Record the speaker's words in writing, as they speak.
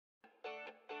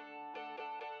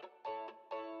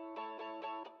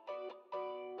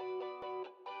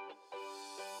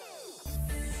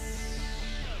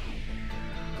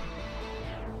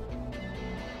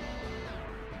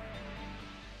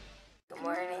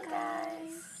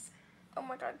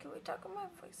talking? My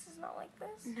voice is not like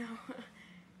this. No.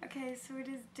 Okay, so it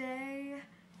is day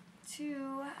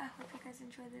 2. I hope you guys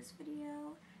enjoyed this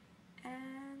video.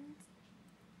 And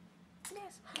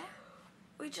yes, yeah.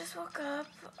 We just woke up.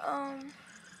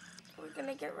 We're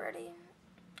gonna get ready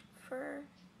for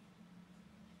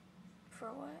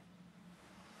what?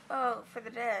 Oh, for the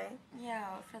day. yeah,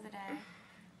 for the day.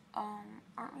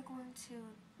 Aren't we going to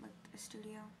like a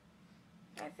studio?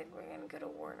 I think we're gonna go to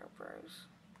Warner Bros.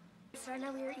 So right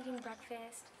now we are eating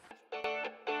breakfast.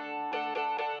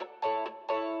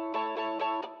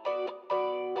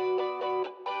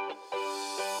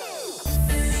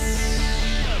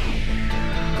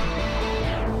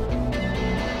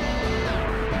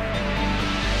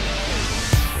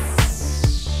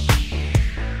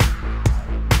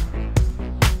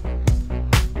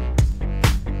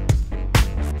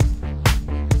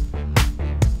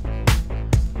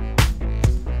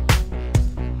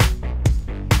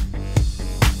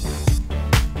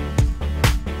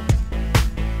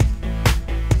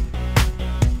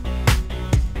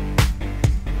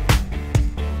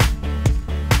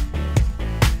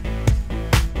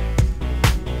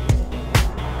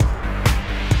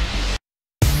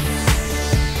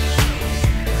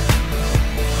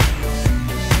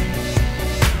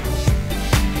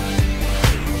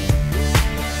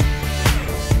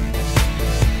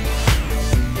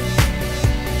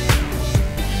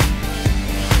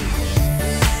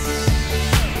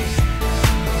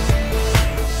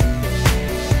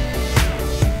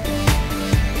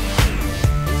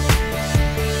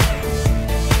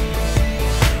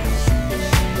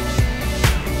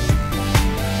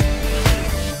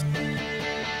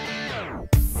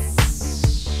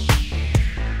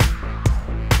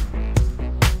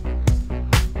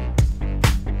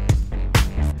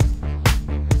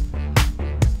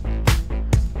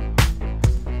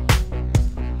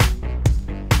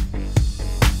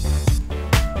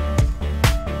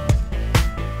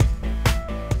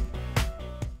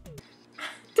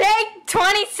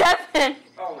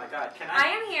 Oh my God! I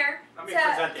am here Let me to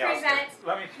present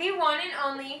the one and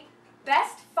only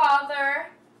Best Father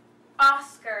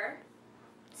Oscar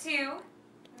to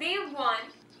the one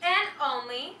and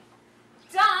only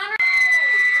Don.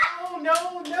 No!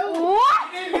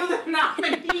 What? You didn't do the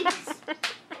nominees.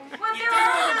 What they're on?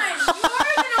 You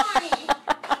are the nominee.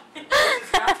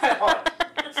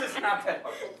 This is not that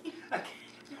hard. Okay.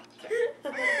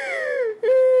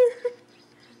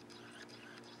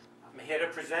 I'm here to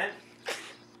present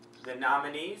the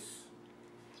nominees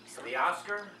for the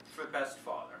Oscar for Best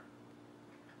Father.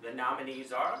 The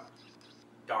nominees are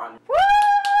Don. Woo!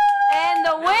 And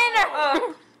the winner.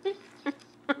 Oh.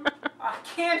 I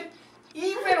can't.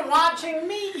 Even watching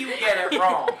me, you get it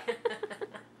wrong.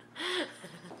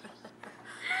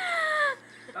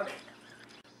 Okay.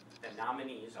 The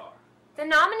nominees are. The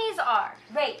nominees are.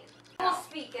 Wait. I will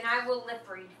speak and I will lip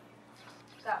read.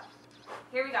 Go.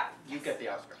 Here we go. You get the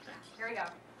Oscar. Thanks. Here we go.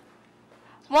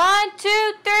 1,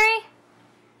 2, 3.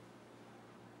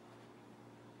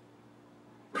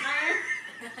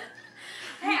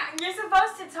 Hey, you're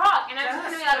supposed to talk, and I'm just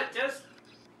gonna be like.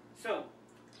 So,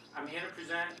 I'm here to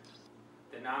present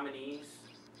the nominees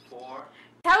for.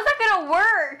 How's that gonna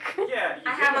work? Yeah, you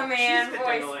I have a man she's the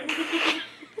voice. dingling.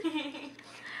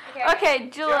 Okay,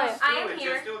 Julia. Just I do am it,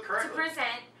 here just do it to correctly.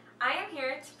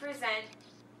 present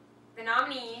the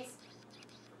nominees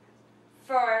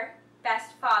for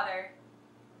Best Father.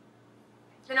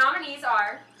 The nominees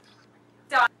are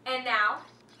Don, and now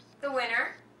the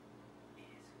winner.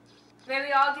 May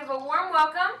we all give a warm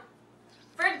welcome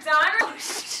for Don.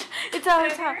 It's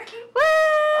always hard. Woo!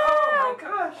 Oh my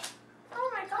gosh.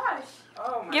 Oh my gosh!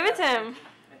 Oh my Give it to gosh. him.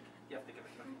 You have to give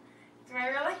it to me. Do I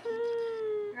really?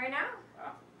 Right now?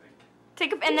 Wow.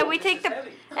 Take a, and then we This take is the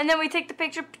heavy.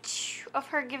 picture of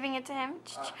her giving it to him.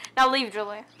 Now leave,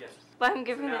 Julia. Yes. Let him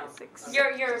give him now- it.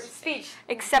 Your speech.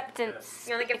 Acceptance.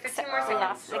 You only get 15 more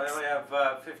Accept- seconds. So I only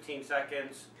have 15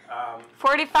 seconds.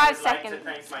 45 I'd seconds.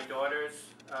 like to thank my daughters,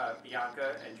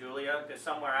 Bianca and Julia. They're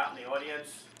somewhere out in the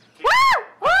audience. Woo!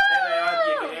 Woo! There they are.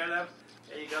 You can hear them.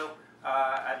 There you go.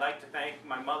 I'd like to thank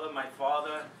my mother, my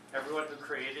father, everyone who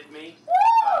created me.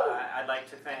 I'd like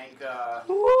to thank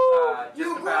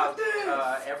just about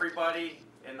everybody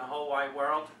in the whole wide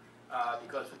world,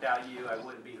 because without you, I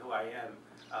wouldn't be who I am.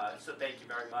 So thank you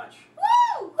very much.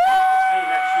 Woo! See you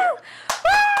next year.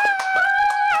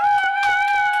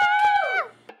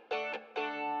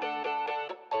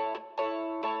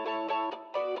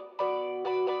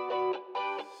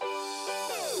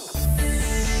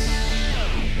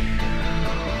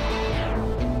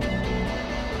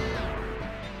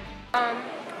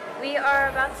 We are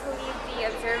about to leave the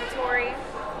observatory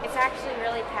It's actually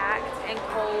really packed and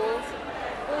cold.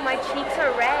 Oh, my cheeks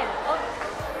are red. Oh.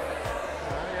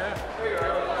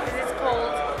 Because it's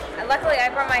cold. Luckily, I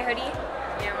brought my hoodie.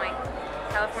 You know, my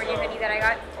California hoodie that I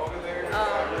got.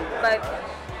 But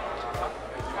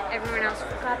everyone else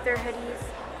got their hoodies.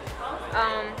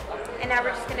 And now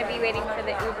we're just going to be waiting for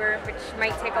the Uber, which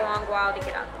might take a long while to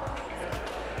get up.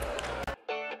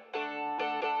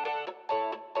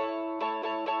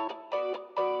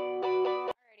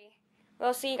 Alrighty.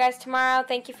 We'll see you guys tomorrow.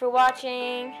 Thank you for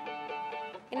watching.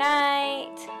 Good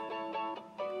night.